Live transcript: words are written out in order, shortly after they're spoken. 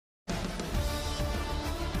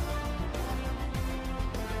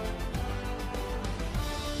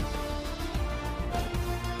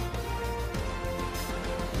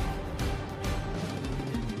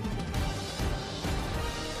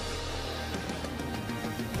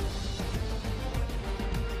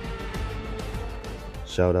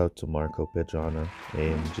Shout out to Marco Pedrana,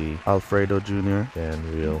 AMG, Alfredo Jr.,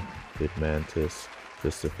 Dan Real, Big Mantis,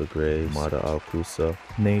 Christopher Graves, Mata Alcusa,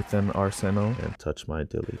 Nathan Arseno, and Touch My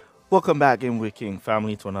Dilly. Welcome back, Game With King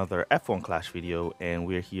family, to another F1 Clash video, and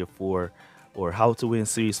we're here for How to Win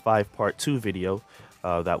Series 5 Part 2 video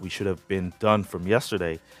that we should have been done from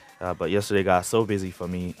yesterday. But yesterday got so busy for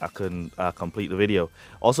me, I couldn't complete the video.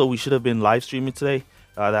 Also, we should have been live streaming today.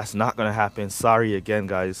 That's not going to happen. Sorry again,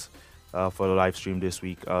 guys, for the live stream this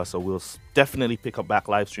week. So we'll definitely pick up back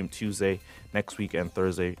live stream Tuesday, next week, and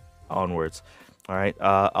Thursday onwards. All right.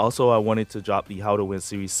 Also, I wanted to drop the How to Win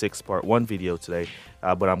Series 6 Part 1 video today,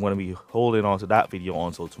 but I'm going to be holding on to that video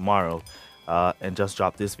until tomorrow and just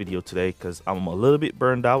drop this video today because I'm a little bit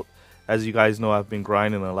burned out. As you guys know, I've been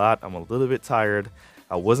grinding a lot. I'm a little bit tired.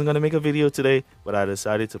 I wasn't going to make a video today, but I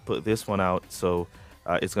decided to put this one out. So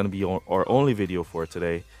it's going to be our only video for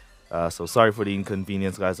today. So sorry for the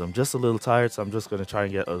inconvenience, guys. I'm just a little tired, so I'm just going to try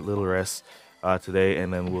and get a little rest today,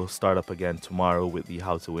 and then we'll start up again tomorrow with the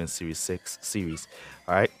How to Win Series 6 series.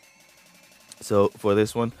 All right. So for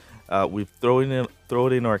this one, we've thrown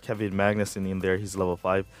in our Kevin Magnussen in there. He's level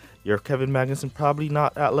 5. Your Kevin Magnussen probably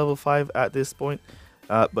not at level 5 at this point,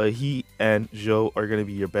 but he and Joe are going to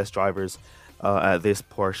be your best drivers at this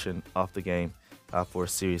portion of the game for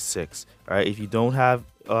Series 6. All right. If you don't have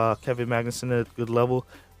Kevin Magnussen at a good level,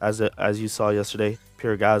 as you saw yesterday,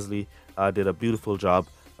 Pierre Gasly did a beautiful job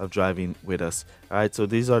of driving with us. All right, so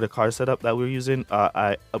these are the car setup that we're using.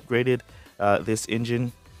 I upgraded this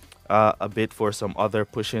engine a bit for some other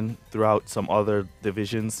pushing throughout some other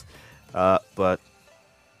divisions, but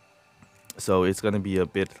so it's going to be a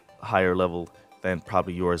bit higher level than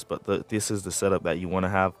probably yours, but this is the setup that you want to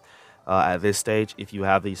have at this stage. If you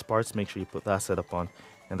have these parts, make sure you put that setup on,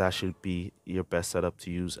 and that should be your best setup to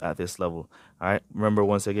use at this level. All right, remember,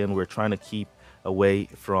 once again, we're trying to keep away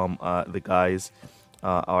from the guys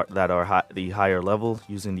that are the higher level,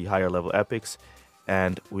 using the higher level epics,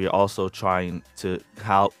 and we're also trying to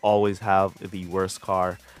always have the worst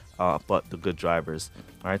car but the good drivers.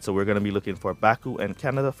 All right, so we're going to be looking for Baku and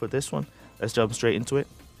Canada for this one. Let's jump straight into it.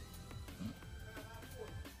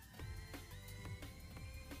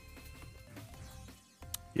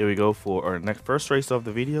 Here we go for our first race of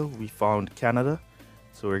the video. We found Canada,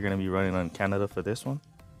 so we're going to be running on Canada for this one.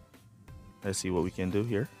 Let's see what we can do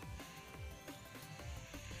here.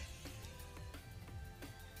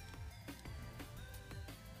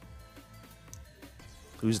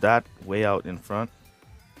 Who's that way out in front?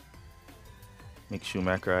 Mick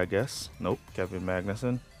Schumacher, I guess. Nope, Kevin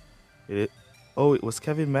Magnussen. Oh, it was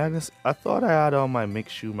Kevin Magnussen. I thought I had on my Mick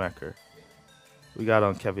Schumacher. We got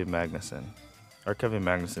on Kevin Magnussen. Our Kevin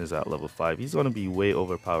Magnussen is at level 5. He's going to be way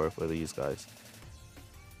overpowered for these guys.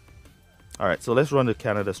 All right, so let's run the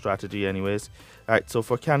Canada strategy anyways. All right, so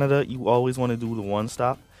for Canada, you always want to do the one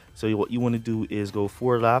stop. So what you want to do is go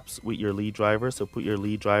 4 laps with your lead driver. So put your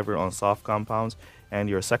lead driver on soft compounds and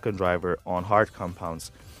your second driver on hard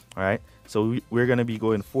compounds. All right, so we're going to be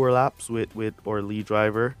going 4 laps with our lead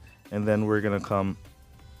driver, and then we're going to come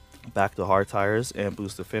back to hard tires and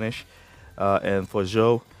boost the finish. And for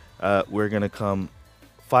Joe, we're going to come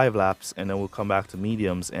 5 laps, and then we'll come back to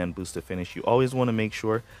mediums and boost the finish. You always want to make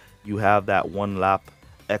sure you have that 1 lap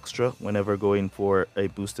extra whenever going for a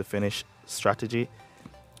boost to finish strategy.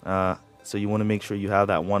 So you want to make sure you have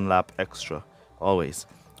that 1 lap extra always.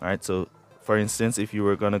 All right, so for instance, if you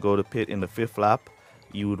were going to go to pit in the 5th lap,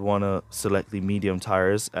 you would want to select the medium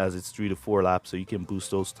tires, as it's 3 to 4 laps, so you can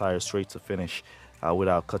boost those tires straight to finish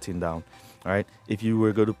without cutting down. All right, if you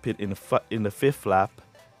were going to pit in the 5th lap,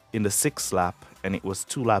 in the 6th lap, and it was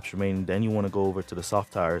 2 laps remaining, then you want to go over to the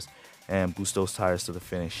soft tires and boost those tires to the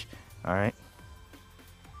finish. All right.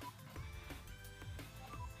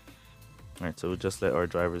 All right, so we'll just let our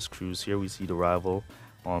drivers cruise here. We see the rival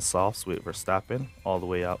on softs with Verstappen all the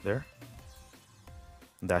way out there.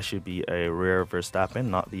 That should be a rare Verstappen,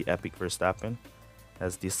 not the epic Verstappen,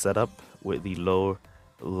 as this setup with the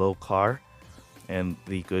low car, and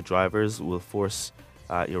the good drivers will force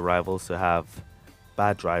your rivals to have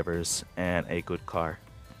bad drivers and a good car.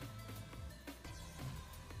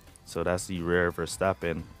 So that's the rare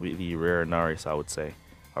Verstappen with the rare Norris, I would say,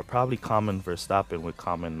 or probably common Verstappen with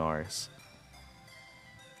common Norris.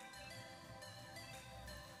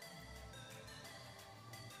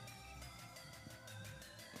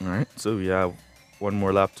 All right, so we have 1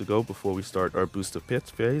 more lap to go before we start our boost of pit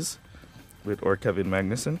phase with our Kevin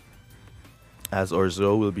Magnussen, as our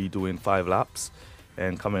Zoe will be doing 5 laps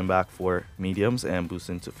and coming back for mediums and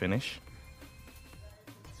boosting to finish.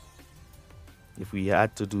 If we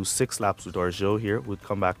had to do 6 laps with our Joe here, we'd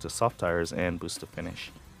come back to soft tires and boost to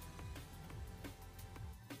finish.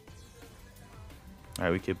 All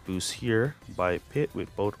right, we could boost here by pit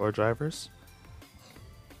with both our drivers.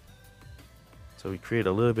 So we create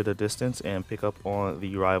a little bit of distance and pick up on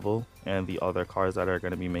the rival and the other cars that are going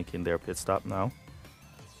to be making their pit stop now.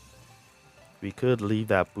 We could leave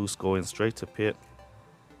that boost going straight to pit,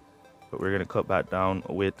 but we're going to cut back down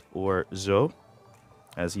with our Joe,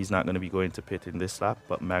 as he's not going to be going to pit in this lap,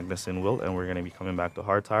 but Magnussen will, and we're going to be coming back to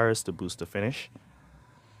hard tires to boost the finish.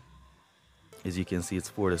 As you can see, it's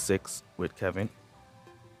 4-6 with Kevin.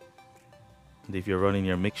 And if you're running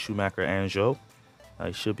your Mick Schumacher and Joe,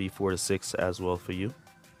 it should be 4-6 as well for you.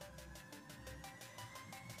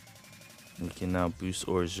 We can now boost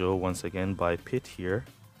our Joe once again by pit here.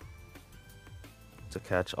 To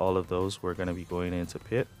catch all of those, we're going to be going into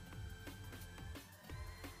pit.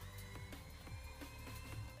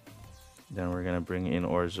 Then we're going to bring in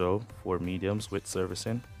our Joe for mediums with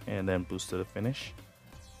servicing and then boost to the finish.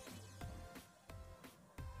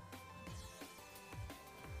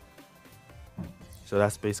 So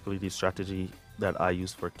that's basically the strategy that I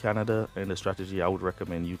use for Canada, and the strategy I would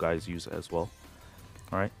recommend you guys use as well.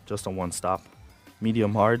 All right, just on one stop.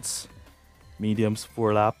 Medium hards, mediums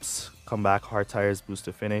 4 laps, come back, hard tires, boost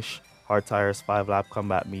to finish. Hard tires 5 lap, come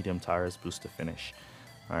back, medium tires, boost to finish.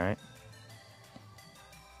 All right.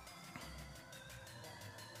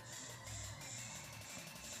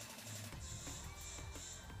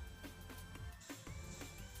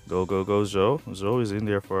 Go, go, go, Joe. Joe is in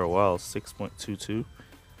there for a while, 6.22.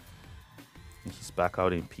 He's back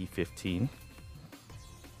out in P15.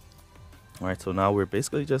 All right, so now we're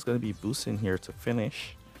basically just going to be boosting here to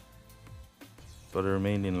finish for the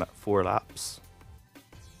remaining 4 laps.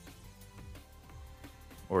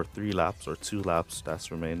 Or 3 laps, or 2 laps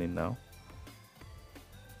that's remaining now.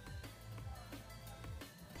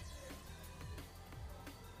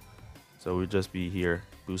 So we'll just be here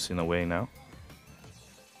boosting away now.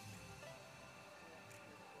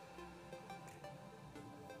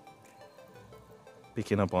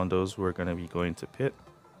 Picking up on those who are going to be going to pit,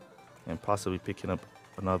 and possibly picking up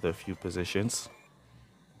another few positions.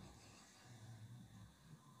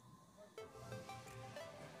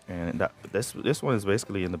 And this one is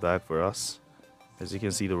basically in the bag for us. As you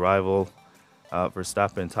can see, the rival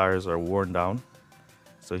Verstappen tires are worn down,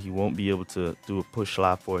 so he won't be able to do a push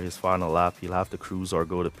lap for his final lap. He'll have to cruise or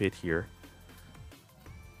go to pit here.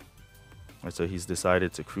 And so he's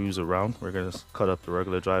decided to cruise around. We're going to cut up the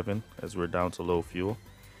regular driving as we're down to low fuel.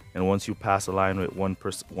 And once you pass a line with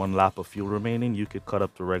one lap of fuel remaining, you could cut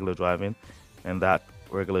up the regular driving, and that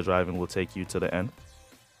regular driving will take you to the end.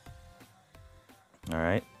 All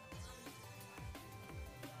right.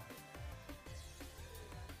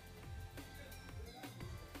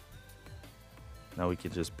 Now we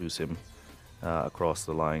can just boost him across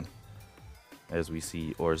the line, as we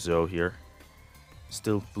see Orzo here.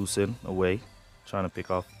 Still boosting away, trying to pick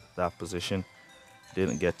off that position.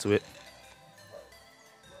 Didn't get to it.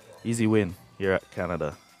 Easy win here at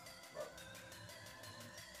Canada.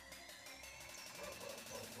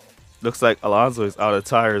 Looks like Alonso is out of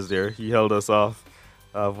tires there. He held us off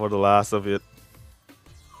for the last of it.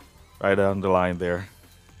 Right down the line there.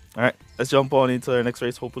 All right, let's jump on into our next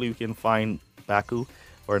race. Hopefully we can find Baku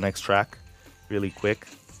or next track really quick.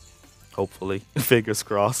 Hopefully, fingers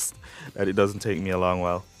crossed that it doesn't take me a long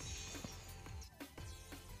while.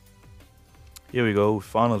 Here we go. We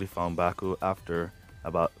finally found Baku after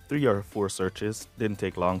about 3 or 4 searches. Didn't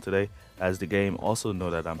take long today, as the game also know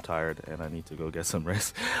that I'm tired and I need to go get some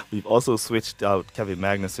rest. We've also switched out Kevin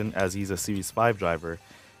Magnussen, as he's a Series 5 driver.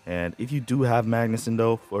 And if you do have Magnussen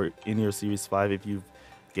though, or in your Series 5, if you've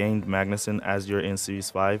gained Magnussen as you're in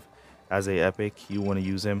Series 5 as a Epic, you want to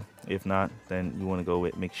use him. If not, then you want to go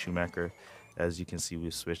with Mick Schumacher. As you can see,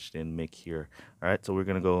 we've switched in Mick here. All right, so we're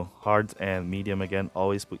going to go hard and medium again.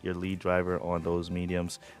 Always put your lead driver on those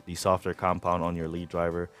mediums, the softer compound on your lead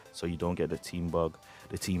driver, so you don't get the team bug,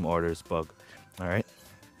 the team orders bug. All right,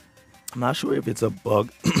 I'm not sure if it's a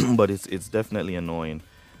bug, but it's definitely annoying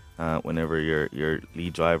whenever your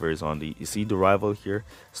lead driver is on the, you see the rival here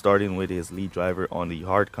starting with his lead driver on the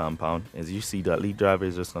hard compound. As you see, that lead driver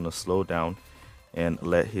is just going to slow down and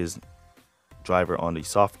let his driver on the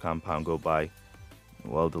soft compound go by.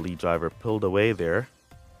 Well, the lead driver pulled away there,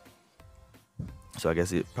 so I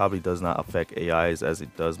guess it probably does not affect AIs as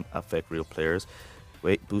it does affect real players.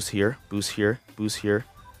 Wait, boost here, boost here, boost here,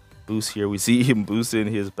 boost here. We see him boosting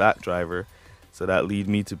his back driver, so that lead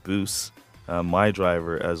me to boost my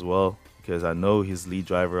driver as well, because I know his lead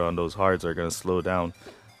driver on those hards are going to slow down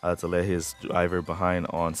to let his driver behind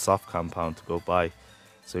on soft compound to go by.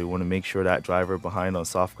 So you want to make sure that driver behind on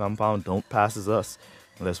soft compound don't passes us,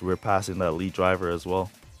 unless we're passing that lead driver as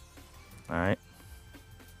well. All right.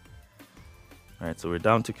 All right, so we're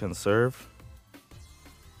down to conserve.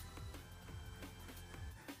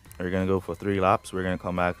 We're gonna go for 3 laps. We're gonna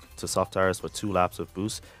come back to soft tires for 2 laps of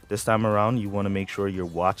boost. This time around, you want to make sure you're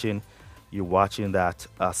watching that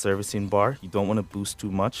servicing bar. You don't want to boost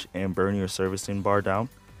too much and burn your servicing bar down.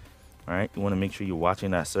 All right, you want to make sure you're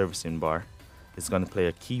watching that servicing bar. It's going to play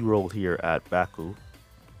a key role here at Baku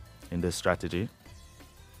in this strategy.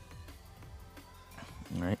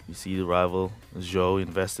 All right, you see the rival Joe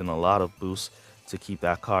investing a lot of boost to keep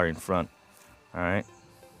that car in front. All right,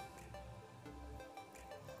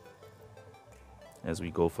 as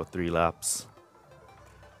we go for 3 laps.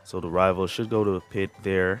 So the rival should go to the pit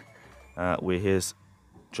there with his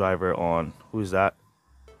driver on. Who is that?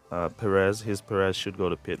 Perez. His Perez should go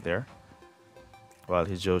to pit there, while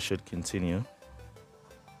his Joe should continue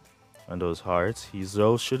on those hards. His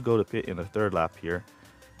Joe should go to pit in the 3rd lap here.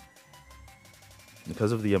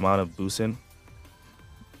 Because of the amount of boosting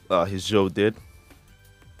his Joe did,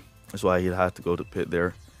 that's why he had to go to pit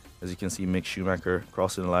there. As you can see, Mick Schumacher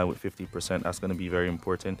crossing the line with 50%. That's going to be very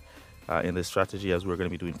important in this strategy, as we're going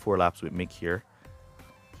to be doing 4 laps with Mick here.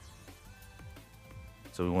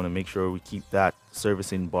 So we want to make sure we keep that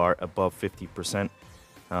servicing bar above 50%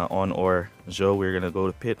 on our Joe. We're going to go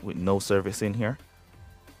to pit with no servicing here.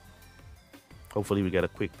 Hopefully we get a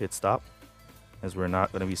quick pit stop, as we're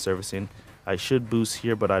not going to be servicing. I should boost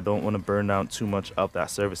here, but I don't want to burn down too much of that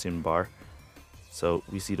servicing bar. So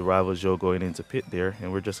we see the rival Joe going into pit there,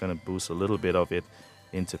 and we're just going to boost a little bit of it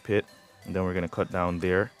into pit. And then we're going to cut down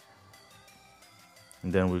there.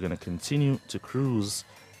 And then we're going to continue to cruise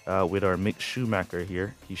with our Mick Schumacher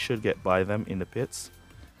here. He should get by them in the pits.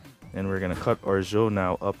 And we're going to cut our Joe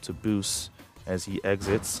now up to boost as he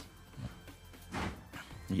exits.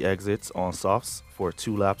 He exits on softs for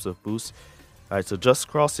 2 laps of boost. All right, so just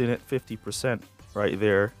crossing it 50% right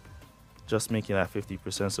there. Just making that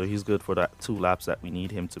 50%, so he's good for that 2 laps that we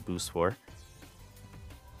need him to boost for.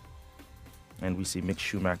 And we see Mick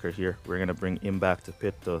Schumacher here. We're going to bring him back to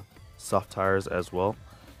pit the soft tires as well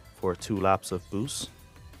for 2 laps of boost.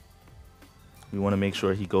 We want to make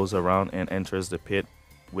sure he goes around and enters the pit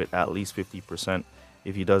with at least 50%.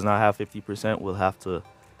 If he does not have 50%, we'll have to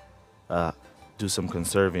do some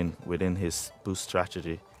conserving within his boost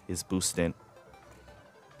strategy, his boost stint.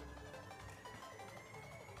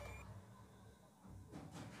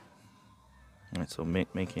 All right, so Mick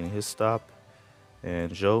making his stop,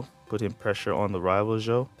 and Joe putting pressure on the rival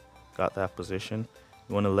Joe. Got that position.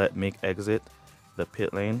 You want to let Mick exit the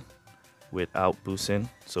pit lane without boosting,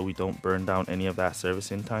 so we don't burn down any of that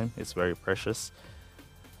servicing time. It's very precious.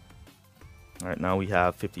 All right, now we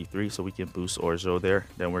have 53, so we can boost Orzo there.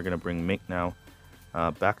 Then we're going to bring Mick now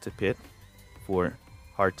back to pit for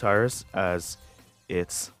hard tires, as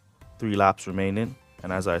it's 3 laps remaining.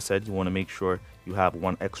 And as I said, you want to make sure you have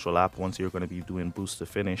 1 extra lap once you're going to be doing boost to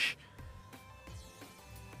finish.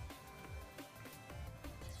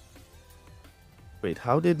 Wait,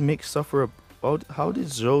 how did Mick suffer how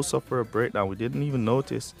did Joe suffer a breakdown? We didn't even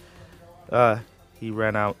notice. He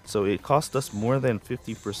ran out, so it cost us more than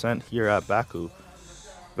 50% here at Baku.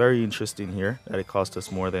 Very interesting here that it cost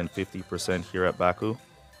us more than 50% here at Baku.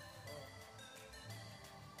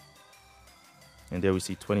 And there we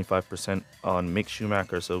see 25% on Mick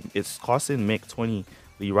Schumacher. So it's costing Mick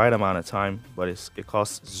the right amount of time, but it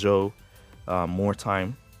costs Joe more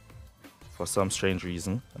time for some strange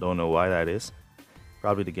reason. I don't know why that is.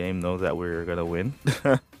 Probably the game knows that we're gonna win.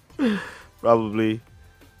 Probably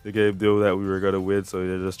the game knew that we were gonna win, so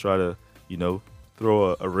they just try to, you know,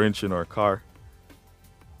 throw a wrench in our car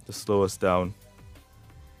to slow us down.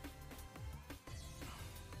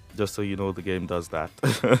 Just so you know, the game does that.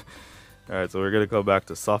 All right, so we're gonna go back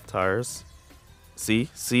to soft tires. See,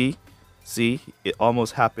 it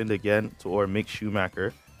almost happened again to our Mick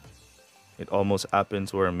Schumacher. It almost happened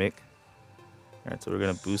to our Mick. All right, so we're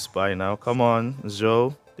gonna boost by now. Come on,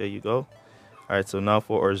 Joe. There you go. All right, so now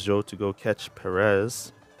for our Joe to go catch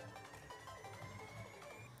Perez,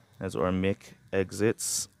 as our Mick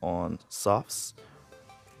exits on softs,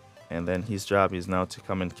 and then his job is now to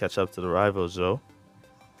come and catch up to the rival Joe,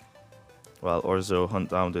 while Orzo hunt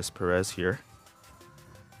down this Perez here.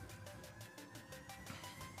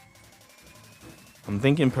 I'm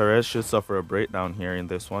thinking Perez should suffer a breakdown here in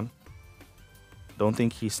this one. Don't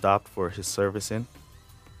think he stopped for his servicing,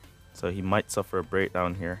 so he might suffer a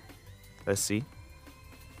breakdown here. Let's see.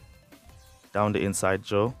 Down the inside,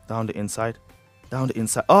 Joe. Down the inside. Down the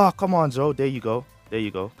inside. Oh, come on, Joe. There you go. There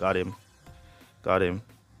you go. Got him. Got him.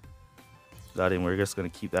 Got him. We're just going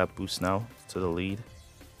to keep that boost now to the lead.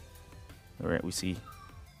 All right, we see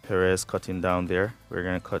Perez cutting down there. We're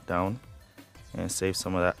going to cut down and save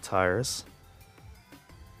some of that tires.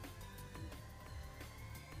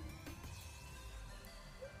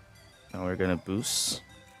 Now we're gonna boost.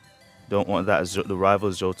 Don't want the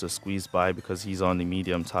rival Joe to squeeze by because he's on the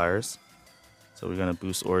medium tires. So we're gonna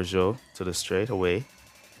boost Orjo to the straight away,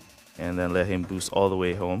 and then let him boost all the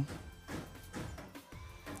way home.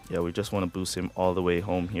 Yeah, we just want to boost him all the way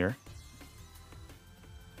home here.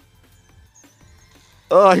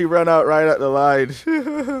 Oh, he ran out right at the line.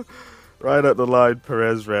 Right at the line,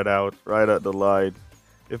 Perez ran out right at the line.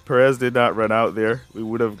 If Perez did not run out there, we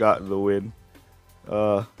would have gotten the win.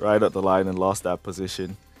 Right at the line and lost that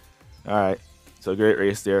position. All right, so great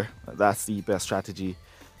race there. That's the best strategy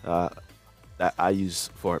that I use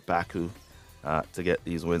for Baku to get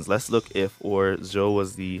these wins. Let's look if our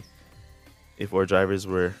drivers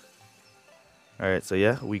were. All right, so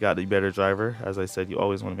yeah, we got the better driver. As I said, you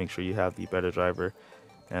always want to make sure you have the better driver,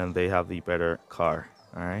 and they have the better car.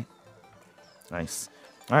 All right, nice.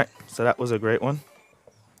 All right, so that was a great one,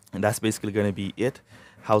 and that's basically going to be it.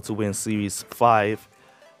 How to win Series 5,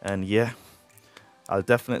 and yeah, I'll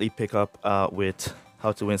definitely pick up with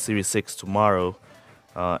how to win Series 6 tomorrow.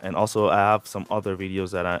 And also I have some other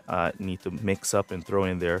videos that I need to mix up and throw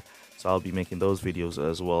in there. So I'll be making those videos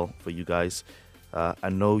as well for you guys. I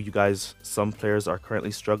know you guys, some players are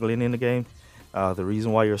currently struggling in the game. The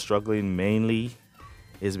reason why you're struggling mainly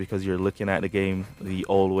is because you're looking at the game the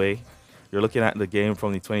old way. You're looking at the game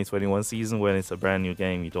from the 2021 season when it's a brand new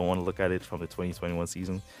game. You don't want to look at it from the 2021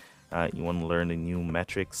 season. You want to learn the new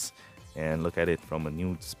metrics and look at it from a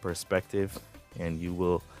new perspective, and you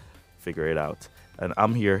will figure it out. And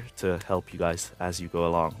I'm here to help you guys as you go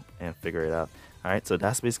along and figure it out. All right, so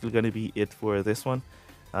that's basically going to be it for this one.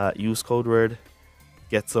 Use code word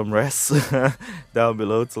get some rest down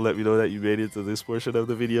below to let me know that you made it to this portion of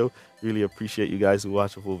the video. Really appreciate you guys who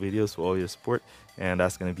watch the full videos for all your support. And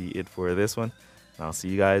that's going to be it for this one. And I'll see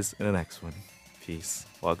you guys in the next one. Peace.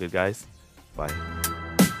 All good, guys. Bye.